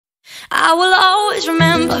I will always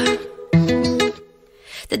remember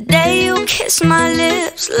the day you kissed my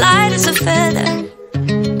lips, light as a feather.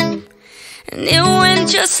 And it went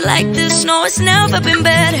just like this. No, it's never been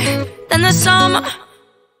better than the summer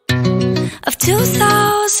of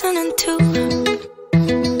 2002.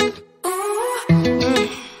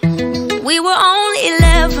 We were only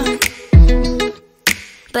 11,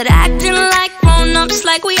 but acting like grown-ups,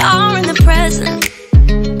 like we are in the present.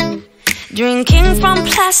 Drinking from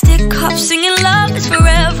plastic cups, singing love is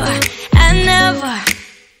forever and never.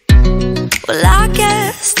 Well, I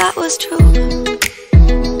guess that was true.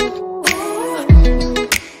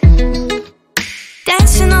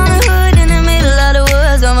 Dancing on the hood in the middle of the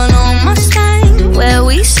woods of an old Mustang, where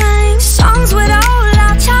we sang songs with all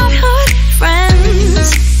our childhood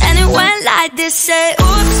friends. And it went like this, say,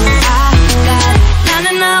 oops, I got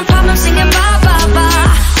 99 problems singing bye, bye,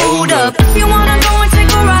 bye. Hold up, if you wanna go and take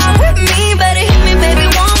a ride with me, better hit me, baby,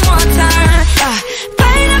 one more time.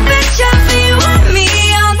 Paint a picture for you and me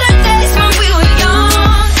on the days when we were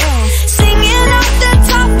young, singing off the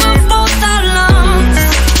top of both our lungs.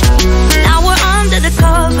 Now we're under the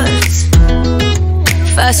covers.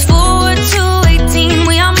 Fast forward to 18,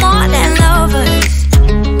 we are more than lovers.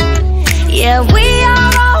 Yeah, we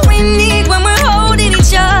are all we need when we're holding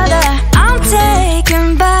each other. I'm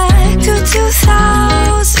taken back to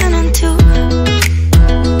 2002.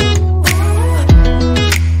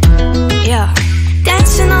 Yeah,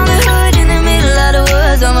 dancing on the hood in the middle of the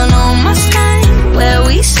woods of an old Mustang, where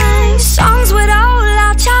we sang songs with all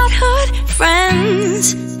our childhood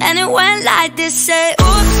friends. And it went like this, say,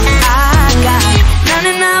 oops, I got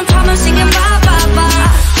 99 problems singing bye, bye, bye.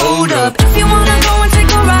 Hold up, if you wanna go and take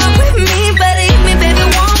a ride with me, better hit me, baby,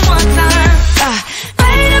 one more time.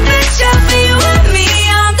 Paint a picture for you and me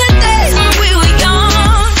on the days when we were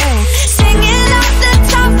young, singing off the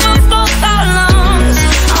top of both our lungs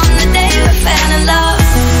on the day we fell in love.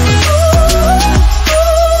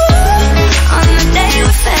 On the day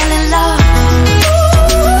we fell in love.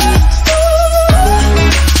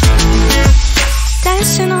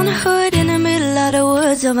 Dancing on the hood in the middle of the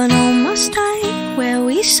woods of an old Mustang, where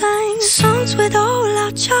we sang songs with all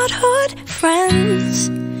our childhood friends.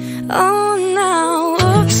 Oh, now,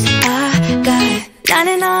 oops, I got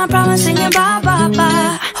 99 problems singing bye, bye,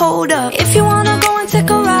 bye. Hold up, if you wanna go and take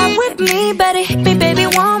a ride with me, better hit me, baby,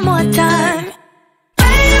 one more time.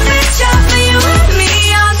 Paint a picture for you and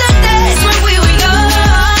me on the days when we were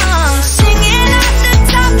young, singing at the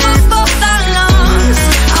top of both our lungs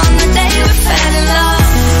on the day we fell in love.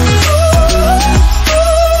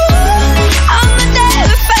 On the day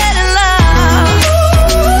we fell in love.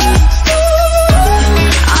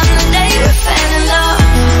 On the day we fell in love.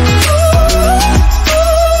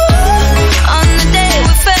 On the day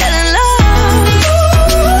we fell in love.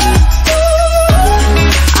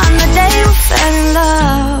 On the day we fell in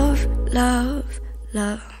love. Love,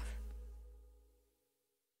 love.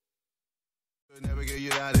 Never get you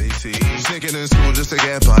that AC. Sneaking in school just to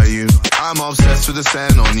get by you. I'm obsessed with the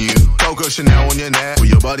scent on you. Coco Chanel on your neck, with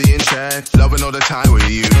your body in check. Loving all the time with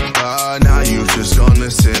you. But now you've just gone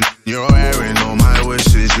missing. You're airing all my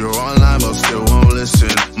wishes. You're online but still won't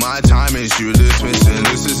listen. My time is you dismissing.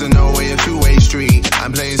 This isn't no way a two-way street.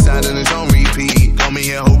 I'm playing sad and it's on repeat. Got me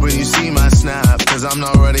here hoping you see my snap, cause I'm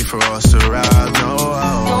not ready for us to ride. No.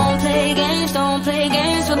 Don't play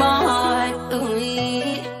games with my heart. Ooh.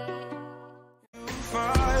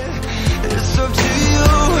 It's up to you,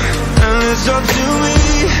 and it's up to me.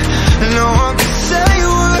 No one can say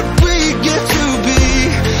what we get to be.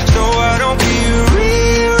 So why don't we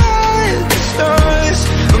rewrite the stars?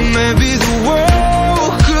 Or maybe the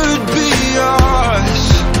world could be ours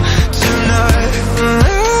tonight.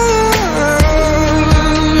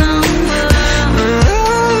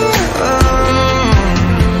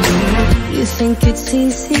 You think it's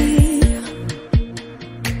easy